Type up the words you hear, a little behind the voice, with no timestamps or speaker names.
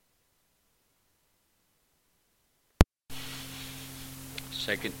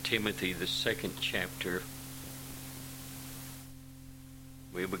2 Timothy, the 2nd chapter.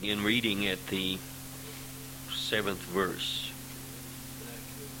 We'll begin reading at the 7th verse.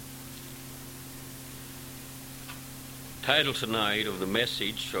 Title tonight of the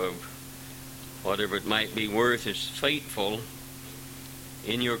message, of whatever it might be worth, is Faithful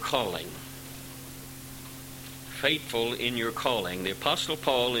in Your Calling. Faithful in your calling. The Apostle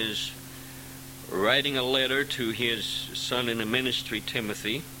Paul is writing a letter to his son in the ministry,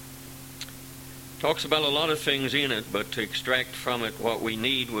 Timothy. Talks about a lot of things in it, but to extract from it what we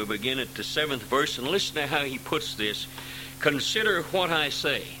need, we'll begin at the 7th verse, and listen to how he puts this. Consider what I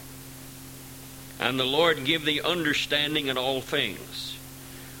say, and the Lord give thee understanding in all things.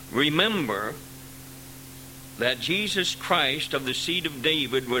 Remember that Jesus Christ of the seed of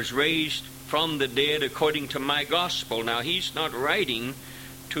David was raised from the dead according to my gospel. Now, he's not writing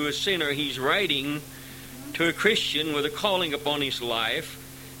to a sinner. He's writing to a Christian with a calling upon his life,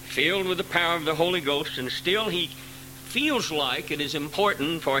 filled with the power of the Holy Ghost, and still he feels like it is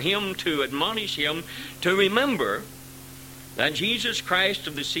important for him to admonish him to remember that Jesus Christ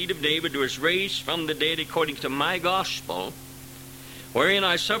of the seed of David was raised from the dead according to my gospel, wherein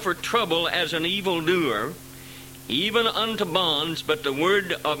I suffered trouble as an evildoer, even unto bonds, but the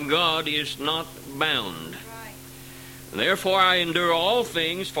word of God is not bound. Therefore I endure all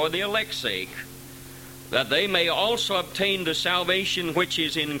things for the elect's sake, that they may also obtain the salvation which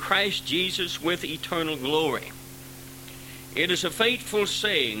is in Christ Jesus with eternal glory. It is a faithful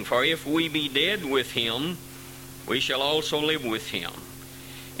saying, for if we be dead with him, we shall also live with him.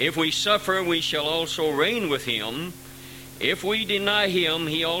 If we suffer, we shall also reign with him. If we deny him,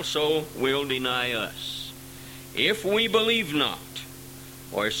 he also will deny us. If we believe not,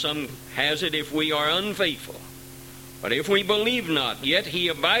 or some has it, if we are unfaithful, but if we believe not, yet he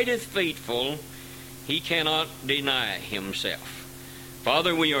abideth faithful, he cannot deny himself.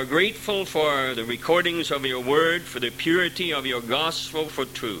 Father, we are grateful for the recordings of your word, for the purity of your gospel, for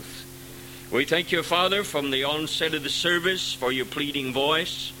truth. We thank you, Father, from the onset of the service, for your pleading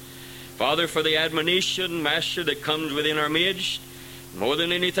voice. Father, for the admonition, Master, that comes within our midst. More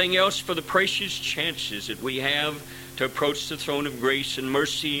than anything else, for the precious chances that we have to approach the throne of grace and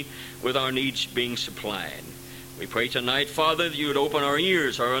mercy with our needs being supplied. We pray tonight, Father, that you would open our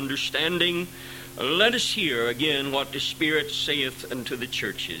ears, our understanding. Let us hear again what the Spirit saith unto the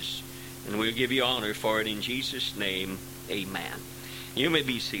churches. And we'll give you honor for it in Jesus' name. Amen. You may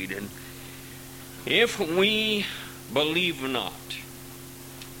be seated. If we believe not,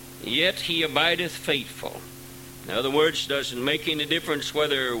 yet he abideth faithful. In other words, doesn't make any difference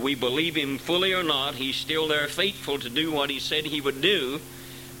whether we believe him fully or not. He's still there faithful to do what he said he would do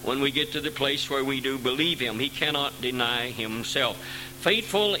when we get to the place where we do believe him. He cannot deny himself.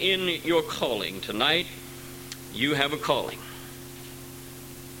 Faithful in your calling. Tonight, you have a calling.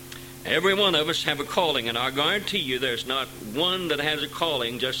 Every one of us have a calling, and I guarantee you there's not one that has a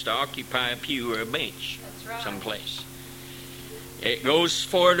calling just to occupy a pew or a bench someplace. It goes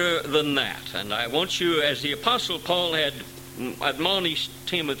further than that. And I want you, as the Apostle Paul had admonished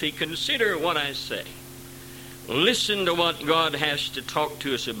Timothy, consider what I say. Listen to what God has to talk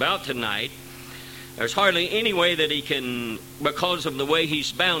to us about tonight. There's hardly any way that he can, because of the way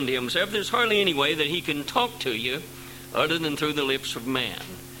he's bound himself, there's hardly any way that he can talk to you other than through the lips of man.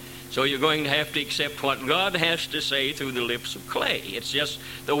 So you're going to have to accept what God has to say through the lips of clay. It's just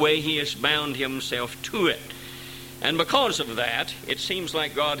the way he has bound himself to it. And because of that, it seems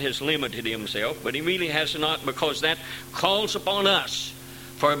like God has limited himself, but he really has not, because that calls upon us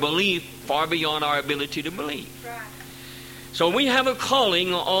for belief far beyond our ability to believe. Right. So we have a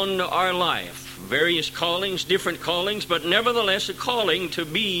calling on our life, various callings, different callings, but nevertheless a calling to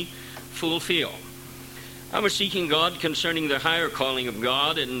be fulfilled. I was seeking God concerning the higher calling of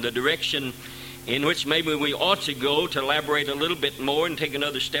God and the direction in which maybe we ought to go, to elaborate a little bit more and take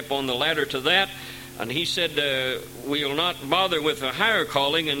another step on the ladder to that. And he said, we'll not bother with a higher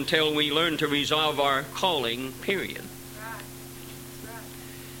calling until we learn to resolve our calling, period.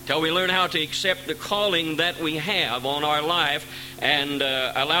 Till we learn how to accept the calling that we have on our life and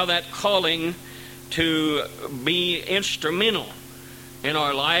allow that calling to be instrumental in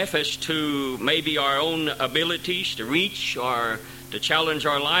our life as to maybe our own abilities to reach or to challenge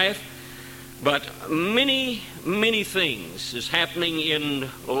our life. But many, many things is happening in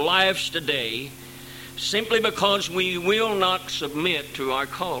lives today simply because we will not submit to our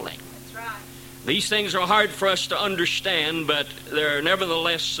calling. That's right. These things are hard for us to understand, but they're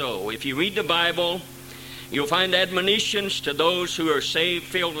nevertheless so. If you read the Bible, you'll find admonitions to those who are saved,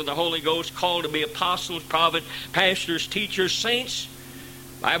 filled with the Holy Ghost, called to be apostles, prophets, pastors, teachers, saints.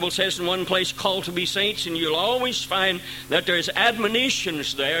 Bible says in one place, called to be saints, and you'll always find that there's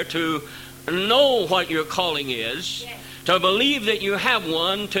admonitions there to know what your calling is, yes, to believe that you have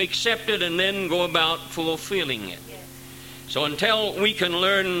one, to accept it, and then go about fulfilling it. Yes. So until we can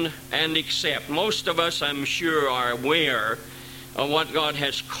learn and accept, most of us, I'm sure, are aware of what God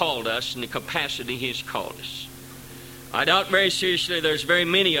has called us and the capacity He's called us. I doubt very seriously there's very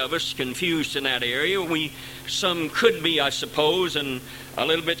many of us confused in that area. Some could be, I suppose, and a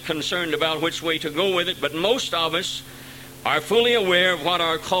little bit concerned about which way to go with it, but most of us are fully aware of what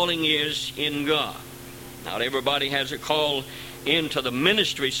our calling is in God. Not everybody has a call into the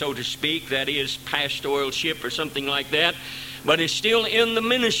ministry, so to speak, that is pastoralship or something like that, but it's still in the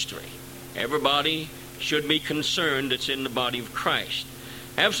ministry. Everybody should be concerned that's in the body of Christ.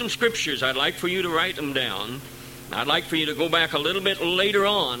 I have some scriptures. I'd like for you to write them down. I'd like for you to go back a little bit later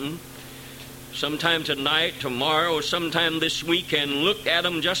on, sometime tonight, tomorrow, or sometime this week, and look at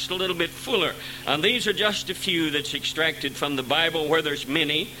them just a little bit fuller. And these are just a few that's extracted from the Bible, where there's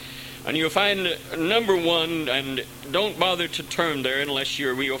many. And you'll find number one, and don't bother to turn there unless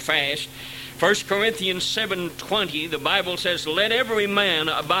you're real fast. 1 Corinthians 7:20, the Bible says, let every man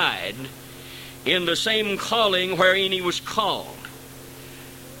abide in the same calling wherein he was called.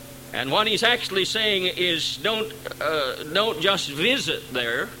 And what he's actually saying is don't just visit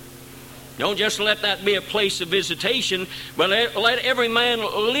there. Don't just let that be a place of visitation, but let every man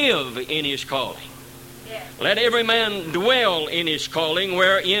live in his calling. Yeah. Let every man dwell in his calling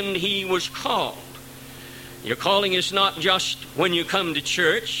wherein he was called. Your calling is not just when you come to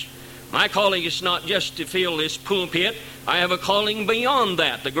church. My calling is not just to fill this pulpit. I have a calling beyond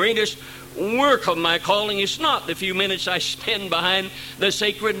that. The greatest work of my calling is not the few minutes I spend behind the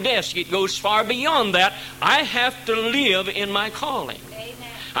sacred desk. It goes far beyond that. I have to live in my calling. Amen.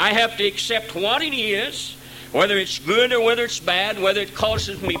 I have to accept what it is, whether it's good or whether it's bad, whether it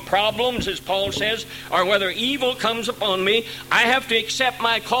causes me problems, as Paul says, or whether evil comes upon me. I have to accept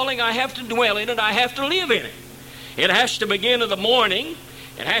my calling. I have to dwell in it. I have to live in it. It has to begin in the morning.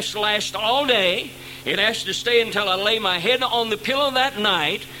 It has to last all day. It has to stay until I lay my head on the pillow that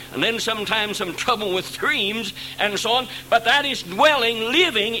night, and then sometimes some trouble with dreams and so on. But that is dwelling,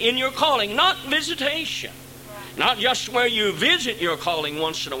 living in your calling, not visitation. Not just where you visit your calling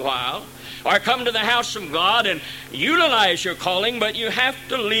once in a while, or come to the house of God and utilize your calling, but you have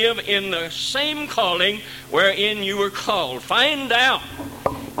to live in the same calling wherein you were called. Find out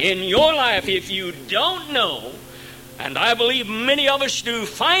in your life, if you don't know, and I believe many of us do,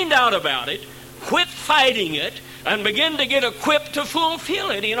 find out about it, quit fighting it, and begin to get equipped to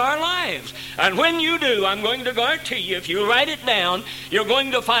fulfill it in our lives. And when you do, I'm going to guarantee you, if you write it down, you're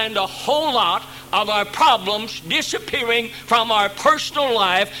going to find a whole lot of our problems disappearing from our personal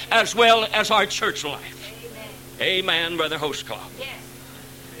life as well as our church life. Amen, Amen, Brother Hostclaw. Yes.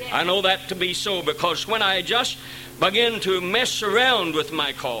 Yes. I know that to be so, because when I just begin to mess around with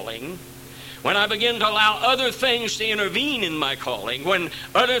my calling, when I begin to allow other things to intervene in my calling, when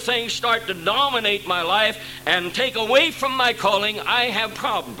other things start to dominate my life and take away from my calling, I have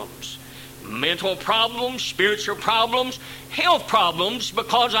problems. Mental problems, spiritual problems, health problems,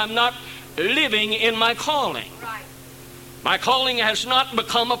 because I'm not living in my calling. Right. My calling has not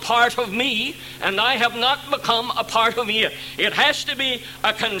become a part of me, and I have not become a part of it. It has to be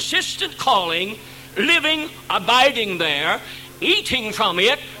a consistent calling, living, abiding there, eating from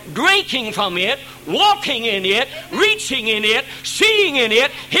it, drinking from it, walking in it, reaching in it, seeing in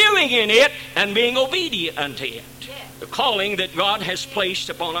it, hearing in it, and being obedient unto it. The calling that God has placed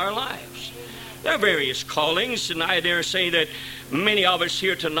upon our lives. There are various callings, and I dare say that many of us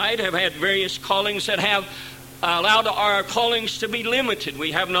here tonight have had various callings that have allowed our callings to be limited.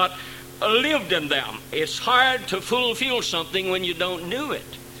 We have not lived in them. It's hard to fulfill something when you don't do it.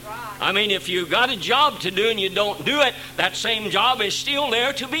 I mean, if you've got a job to do and you don't do it, that same job is still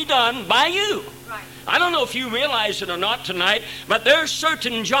there to be done by you. Right. I don't know if you realize it or not tonight, but there are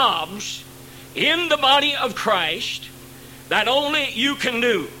certain jobs in the body of Christ that only you can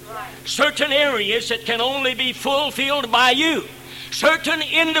do. Right. Certain areas that can only be fulfilled by you. Certain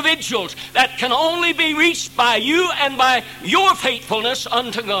individuals that can only be reached by you and by your faithfulness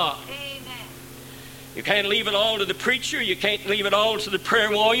unto God. You can't leave it all to the preacher. You can't leave it all to the prayer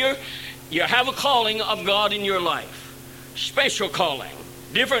warrior. You have a calling of God in your life. Special calling.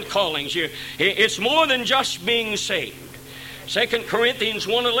 Different callings. It's more than just being saved. 2 Corinthians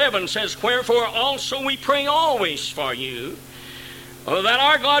 1:11 says, wherefore also we pray always for you, that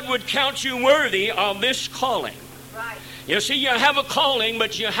our God would count you worthy of this calling. Right. You see, you have a calling,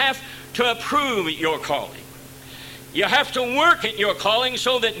 but you have to approve your calling. You have to work at your calling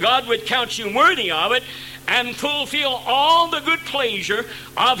so that God would count you worthy of it, and fulfill all the good pleasure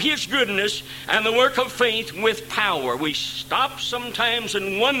of His goodness and the work of faith with power. We stop sometimes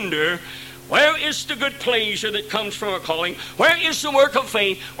and wonder, where is the good pleasure that comes from our calling? Where is the work of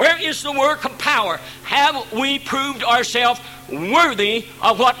faith? Where is the work of power? Have we proved ourselves worthy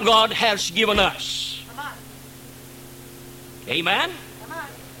of what God has given us? Amen?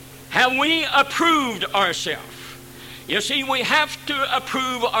 Have we approved ourselves? You see, we have to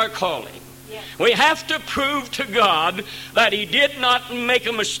approve our calling. Yes. We have to prove to God that He did not make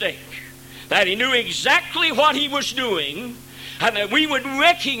a mistake, that He knew exactly what He was doing, and that we would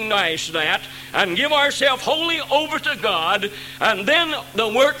recognize that and give ourselves wholly over to God, and then the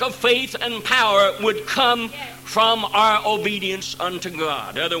work of faith and power would come from our obedience unto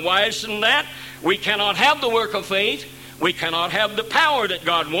God. Otherwise than that, we cannot have the work of faith. We cannot have the power that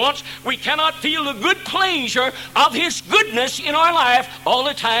God wants. We cannot feel the good pleasure of His goodness in our life all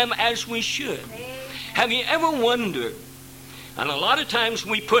the time as we should. Have you ever wondered? And a lot of times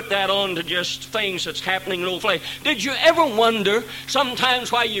we put that on to just things that's happening in old flesh. Did you ever wonder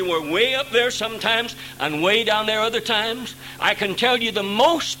sometimes why you were way up there sometimes and way down there other times? I can tell you the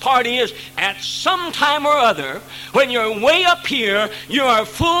most part is at some time or other, when you're way up here, you are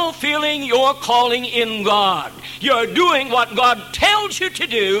fulfilling your calling in God. You're doing what God tells you to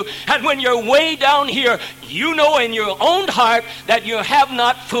do, and when you're way down here, you know in your own heart that you have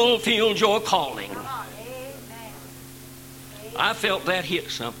not fulfilled your calling. I felt that hit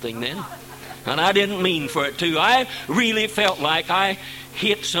something then, and I didn't mean for it to. I really felt like I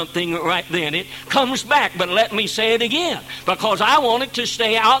hit something right then. It comes back, but let me say it again, because I want it to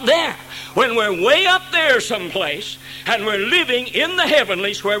stay out there. When we're way up there someplace, and we're living in the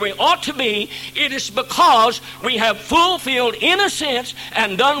heavenlies where we ought to be, it is because we have fulfilled, in a sense,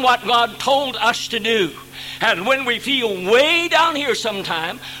 and done what God told us to do. And when we feel way down here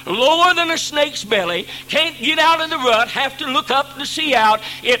sometime, lower than a snake's belly, can't get out of the rut, have to look up to see out,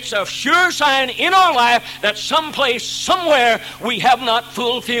 it's a sure sign in our life that someplace, somewhere, we have not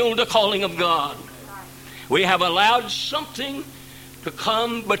fulfilled the calling of God. We have allowed something to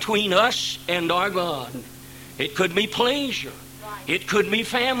come between us and our God. It could be pleasure. It could be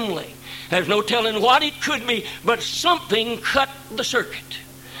family. There's no telling what it could be, but something cut the circuit.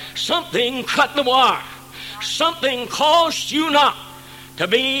 Something cut the wire. Something caused you not to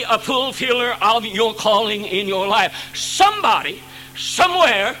be a fulfiller of your calling in your life. Somebody,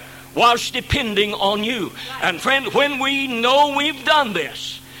 somewhere, was depending on you. And friend, when we know we've done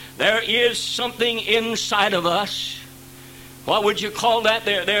this, there is something inside of us. What would you call that?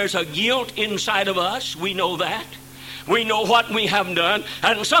 There's a guilt inside of us. We know that. We know what we have done.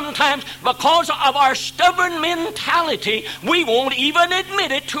 And sometimes, because of our stubborn mentality, we won't even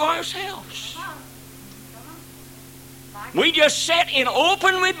admit it to ourselves. We just sit in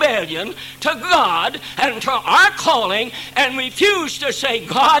open rebellion to God and to our calling and refuse to say,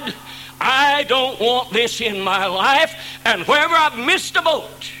 God, I don't want this in my life, and wherever I've missed a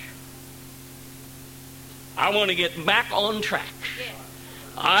boat, I want to get back on track.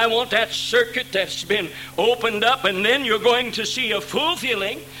 I want that circuit that's been opened up, and then you're going to see a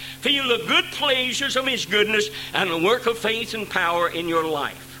fulfilling, feel the good pleasures of His goodness and the work of faith and power in your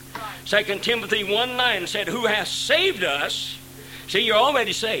life. 2 Timothy 1:9 said, who has saved us, see, you're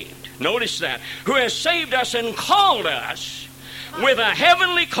already saved. Notice that. Who has saved us and called us with a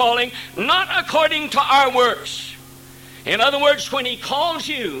heavenly calling, not according to our works. In other words, when He calls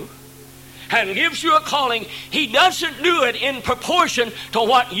you and gives you a calling, He doesn't do it in proportion to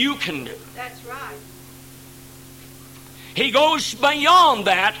what you can do. That's right. He goes beyond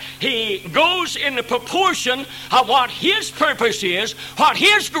that. He goes in the proportion of what His purpose is, what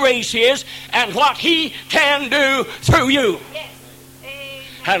His grace is, and what He can do through you. Yes.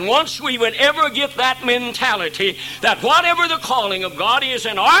 And once we would ever get that mentality that whatever the calling of God is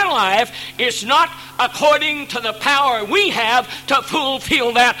in our life, it's not according to the power we have to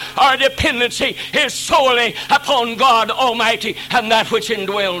fulfill that. Our dependency is solely upon God Almighty and that which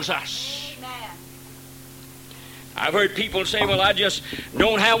indwells us. I've heard people say, well, I just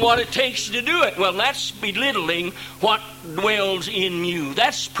don't have what it takes to do it. Well, that's belittling what dwells in you.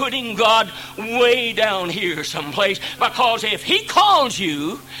 That's putting God way down here someplace. Because if He calls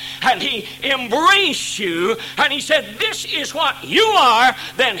you and He embraced you and He said, this is what you are,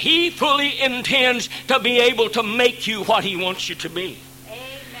 then He fully intends to be able to make you what He wants you to be. Amen.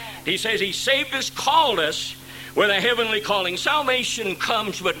 He says He saved us, called us with a heavenly calling. Salvation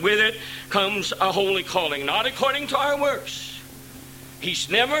comes, but with it comes a holy calling, not according to our works. He's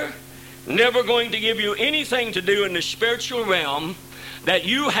never going to give you anything to do in the spiritual realm that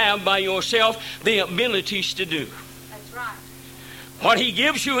you have by yourself the abilities to do. That's right. What He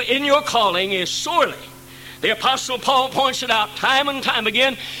gives you in your calling is solely The Apostle Paul points it out time and time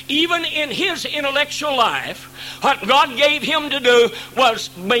again. Even in his intellectual life, what God gave him to do was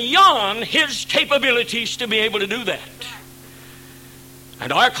beyond his capabilities to be able to do that.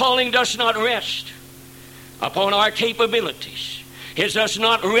 And our calling does not rest upon our capabilities. It does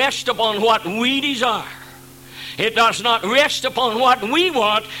not rest upon what we desire. It does not rest upon what we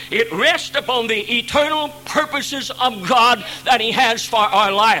want. It rests upon the eternal purposes of God that He has for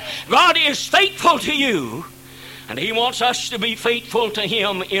our life. God is faithful to you, and He wants us to be faithful to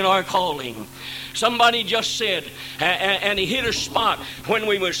Him in our calling. Somebody just said, and he hit a spot when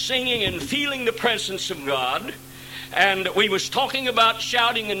we were singing and feeling the presence of God. And we was talking about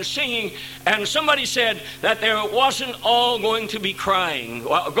shouting and singing, and somebody said that there wasn't all going to be crying,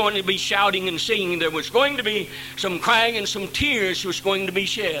 going to be shouting and singing. There was going to be some crying and some tears was going to be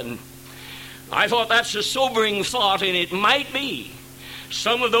shed. I thought that's a sobering thought, and it might be.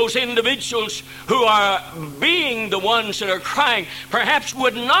 Some of those individuals who are being the ones that are crying perhaps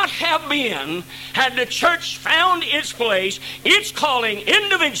would not have been had the church found its place, its calling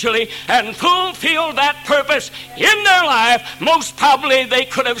individually, and fulfilled that purpose in their life. Most probably they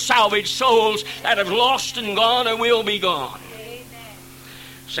could have salvaged souls that have lost and gone or will be gone. Amen.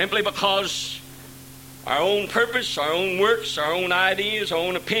 Simply because our own purpose, our own works, our own ideas, our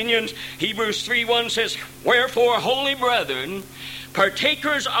own opinions. Hebrews 3:1 says, "Wherefore, holy brethren,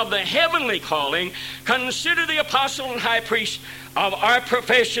 partakers of the heavenly calling, consider the apostle and high priest of our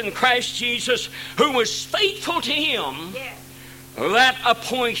profession, Christ Jesus, who was faithful to Him that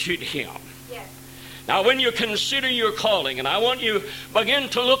appointed Him." Now, when you consider your calling, and I want you to begin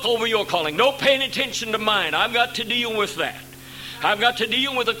to look over your calling. Don't pay any attention to mine. I've got to deal with that. I've got to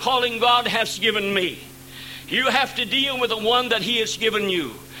deal with the calling God has given me. You have to deal with the one that He has given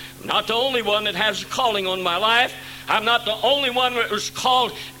you. Not the only one that has a calling on my life. I'm not the only one that was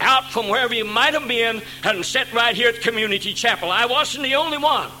called out from wherever you might have been and sat right here at Community Chapel. I wasn't the only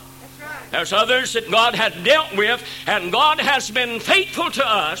one. That's right. There's others that God had dealt with, and God has been faithful to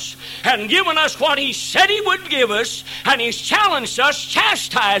us and given us what He said He would give us, and He's challenged us,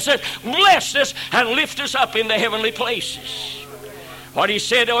 chastised us, blessed us, and lifted us up into heavenly places. What He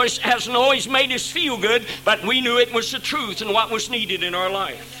said hasn't always made us feel good, but we knew it was the truth and what was needed in our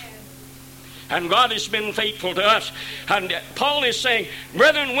life. And God has been faithful to us. And Paul is saying,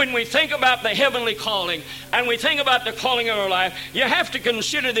 brethren, when we think about the heavenly calling and we think about the calling of our life, you have to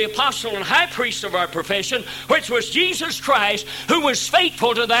consider the apostle and high priest of our profession, which was Jesus Christ, who was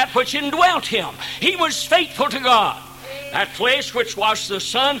faithful to that which indwelt Him. He was faithful to God. That flesh, which was the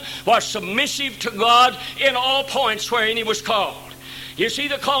Son, was submissive to God in all points wherein He was called. You see,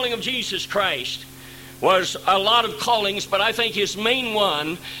 the calling of Jesus Christ was a lot of callings, but I think His main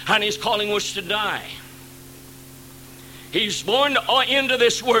one, and His calling was to die. He's born into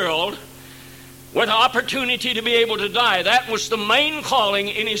this world with the opportunity to be able to die. That was the main calling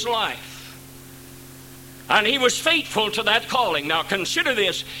in His life. And He was faithful to that calling. Now consider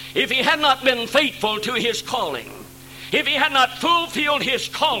this. If He had not been faithful to His calling, if He had not fulfilled His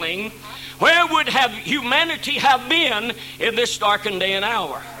calling, where would have humanity have been in this darkened day and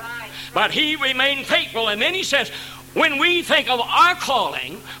hour? But He remained faithful. And then He says, when we think of our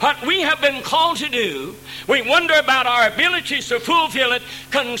calling, what we have been called to do, we wonder about our abilities to fulfill it.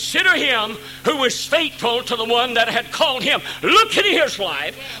 Consider Him who was faithful to the one that had called him. Look at his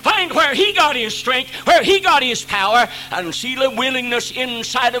life. Find where he got his strength, where he got his power, and see the willingness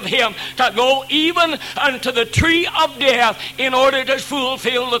inside of him to go even unto the tree of death in order to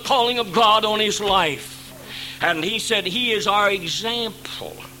fulfill the calling of God on his life. And he said He is our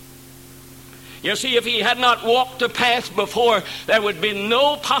example. You see, if He had not walked the path before, there would be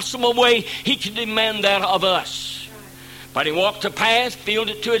no possible way He could demand that of us. But He walked the path, filled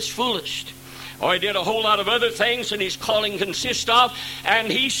it to its fullest. Or He did a whole lot of other things that His calling consists of, and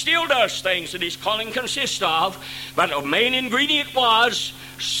He still does things that His calling consists of. But the main ingredient was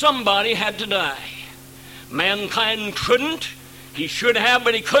somebody had to die. Mankind couldn't. He should have,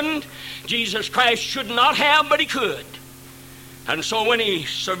 but he couldn't. Jesus Christ should not have, but He could. And so when He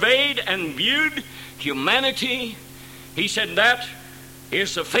surveyed and viewed humanity, He said, that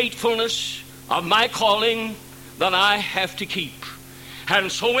is the faithfulness of my calling that I have to keep.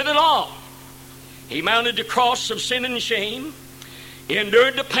 And so with it all, He mounted the cross of sin and shame,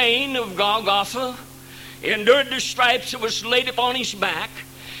 endured the pain of Golgotha, endured the stripes that was laid upon His back,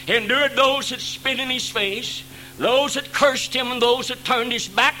 endured those that spit in His face, those that cursed Him, and those that turned His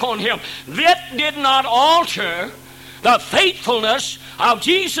back on Him. That did not alter the faithfulness of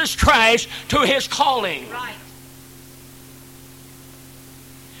Jesus Christ to His calling. Right.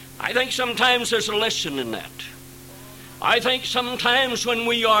 I think sometimes there's a lesson in that. I think sometimes when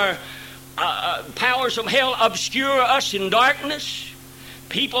we are powers of hell obscure us in darkness.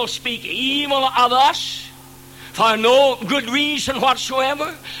 People speak evil of us for no good reason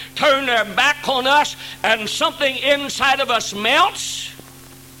whatsoever, turn their back on us, and something inside of us melts.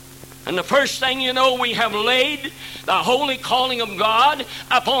 And the first thing you know, we have laid the holy calling of God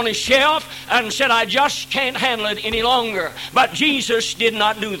upon a shelf and said, I just can't handle it any longer. But Jesus did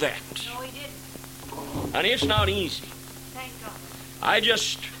not do that. No, he didn't. And it's not easy. Thank God.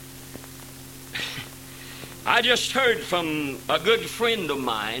 I just heard from a good friend of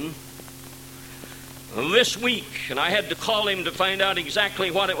mine this week, and I had to call him to find out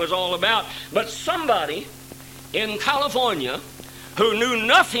exactly what it was all about. But somebody in California who knew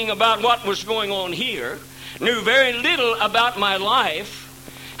nothing about what was going on here, knew very little about my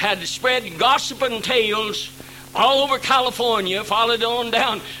life, had spread gossip and tales all over California, followed on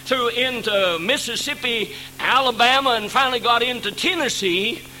down through into Mississippi, Alabama, and finally got into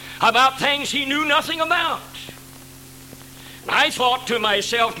Tennessee about things he knew nothing about. And I thought to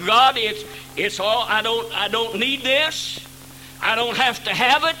myself, God, it's all, I don't need this. I don't have to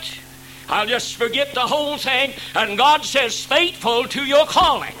have it. I'll just forget the whole thing. And God says, faithful to your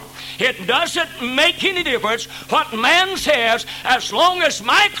calling. It doesn't make any difference what man says, as long as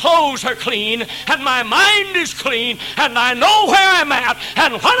my clothes are clean and my mind is clean and I know where I'm at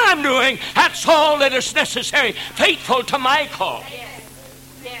and what I'm doing. That's all that is necessary. Faithful to my call.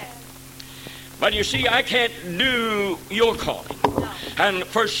 Yes. Yes. But you see, I can't do your calling. No. And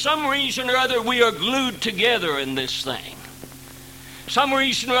for some reason or other, we are glued together in this thing. Some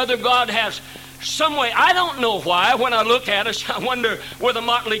reason or other, God has some way. I don't know why. When I look at us, I wonder, with a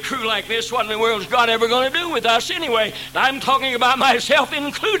motley crew like this, what in the world is God ever going to do with us anyway? I'm talking about myself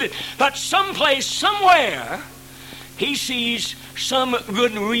included. But someplace, somewhere, He sees some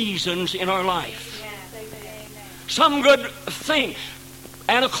good reasons in our life. Yes. Amen. Some good thing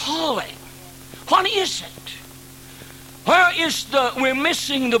and a calling. What is it? Where is we're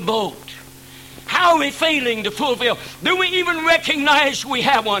missing the boat? How are we failing to fulfill? Do we even recognize we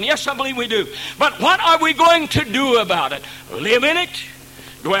have one? Yes, I believe we do. But what are we going to do about it? Live in it?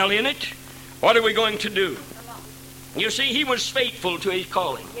 Dwell in it? What are we going to do? You see, he was faithful to his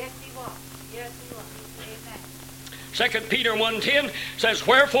calling. Yes, he was. Yes, he was. Amen. 2 Peter 1:10 says,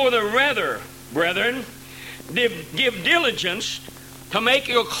 wherefore the rather, brethren, give diligence to make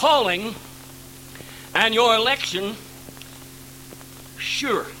your calling and your election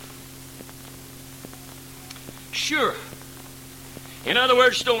sure. Sure. In other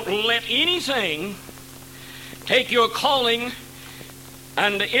words, don't let anything take your calling.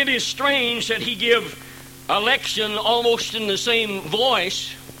 And it is strange that he give election almost in the same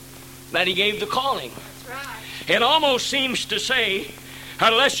voice that he gave the calling. That's right. It almost seems to say,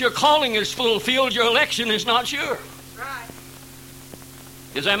 unless your calling is fulfilled, your election is not sure. That's right.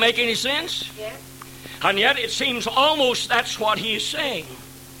 Does that make any sense? Yes. And yet it seems almost that's what he is saying.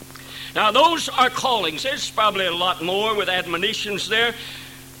 Now those are callings. There's probably a lot more with admonitions there.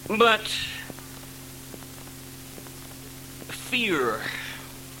 But fear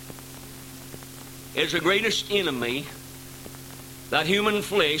is the greatest enemy that human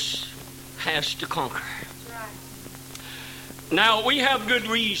flesh has to conquer. That's right. Now we have good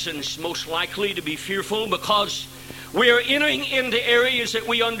reasons most likely to be fearful because we are entering into areas that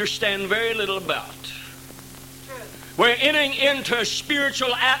we understand very little about. We're entering into a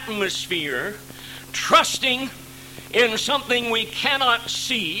spiritual atmosphere, trusting in something we cannot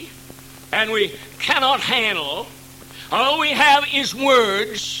see and we cannot handle. All we have is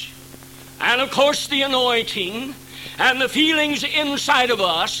words, and of course the anointing and the feelings inside of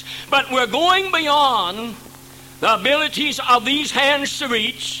us, but we're going beyond the abilities of these hands to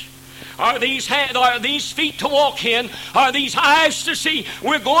reach, or these feet to walk in, or these eyes to see.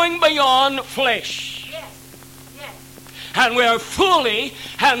 We're going beyond flesh. And we are fully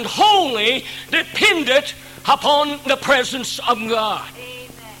and wholly dependent upon the presence of God.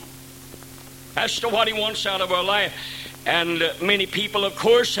 Amen. As to what he wants out of our life. And many people, of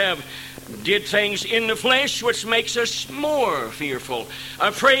course, have did things in the flesh which makes us more fearful,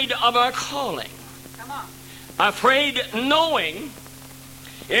 afraid of our calling. Come on. Afraid knowing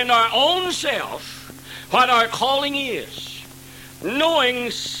in our own self what our calling is.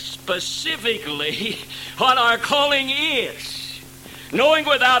 Knowing specifically what our calling is, knowing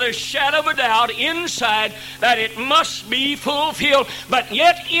without a shadow of a doubt inside that it must be fulfilled, but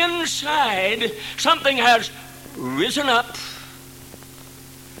yet inside something has risen up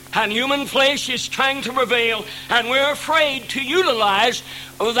and human flesh is trying to prevail, and we're afraid to utilize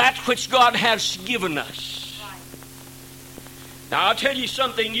that which God has given us. Now I'll tell you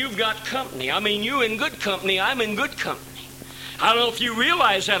something, you've got company. I mean, you in good company, I'm in good company. I don't know if you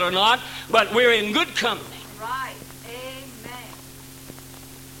realize that or not, but we're in good company. Right. Amen.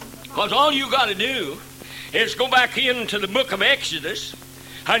 Because all you got to do is go back into the book of Exodus,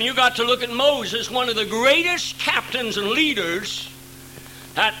 and you got to look at Moses, one of the greatest captains and leaders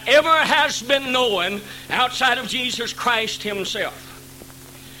that ever has been known outside of Jesus Christ himself.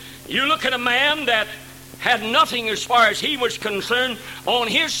 You look at a man that had nothing as far as he was concerned on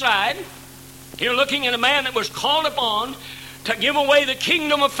his side. You're looking at a man that was called upon to give away the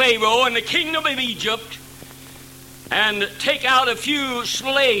kingdom of Pharaoh and the kingdom of Egypt and take out a few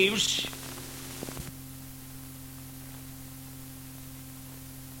slaves